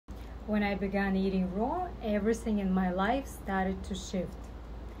When I began eating raw, everything in my life started to shift.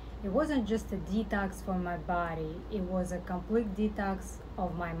 It wasn't just a detox for my body, it was a complete detox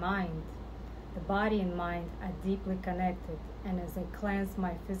of my mind. The body and mind are deeply connected, and as I cleansed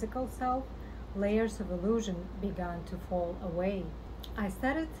my physical self, layers of illusion began to fall away. I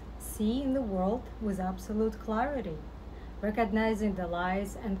started seeing the world with absolute clarity, recognizing the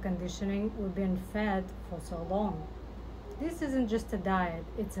lies and conditioning we've been fed for so long. This isn't just a diet,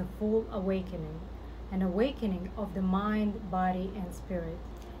 it's a full awakening, an awakening of the mind, body, and spirit.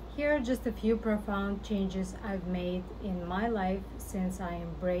 Here are just a few profound changes I've made in my life since I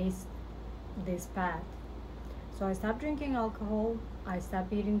embraced this path. So I stopped drinking alcohol, I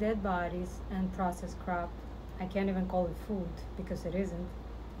stopped eating dead bodies and processed crap. I can't even call it food because it isn't.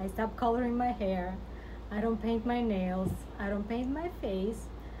 I stopped coloring my hair. I don't paint my nails. I don't paint my face.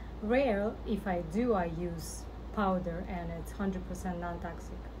 Rare, if I do, I use powder and it's 100%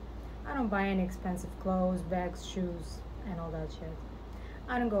 non-toxic. I don't buy any expensive clothes, bags, shoes, and all that shit.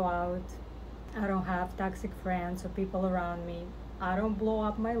 I don't go out. I don't have toxic friends or people around me. I don't blow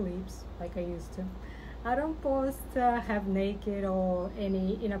up my lips like I used to. I don't post half naked or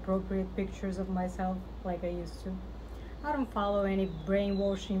any inappropriate pictures of myself like I used to. I don't follow any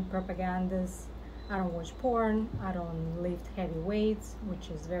brainwashing propagandas. I don't watch porn. I don't lift heavy weights, which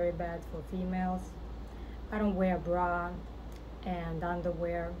is very bad for females. I don't wear bra and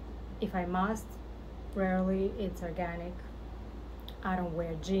underwear. If I must, rarely it's organic. I don't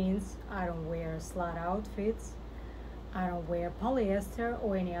wear jeans. I don't wear slut outfits. I don't wear polyester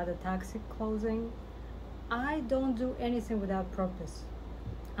or any other toxic clothing. I don't do anything without purpose.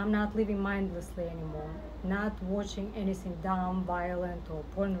 I'm not living mindlessly anymore, not watching anything dumb, violent, or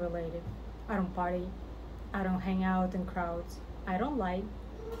porn related. I don't party. I don't hang out in crowds. I don't lie.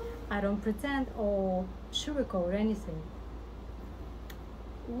 I don't pretend or sugarcoat anything.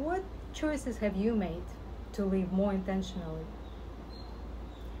 What choices have you made to live more intentionally?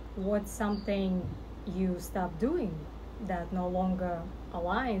 What's something you stopped doing that no longer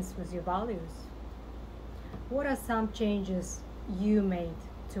aligns with your values? What are some changes you made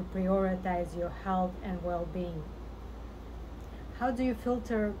to prioritize your health and well-being? How do you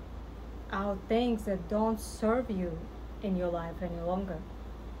filter out things that don't serve you in your life any longer?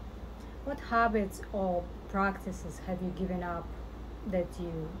 What habits or practices have you given up that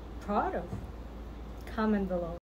you're proud of? Comment below.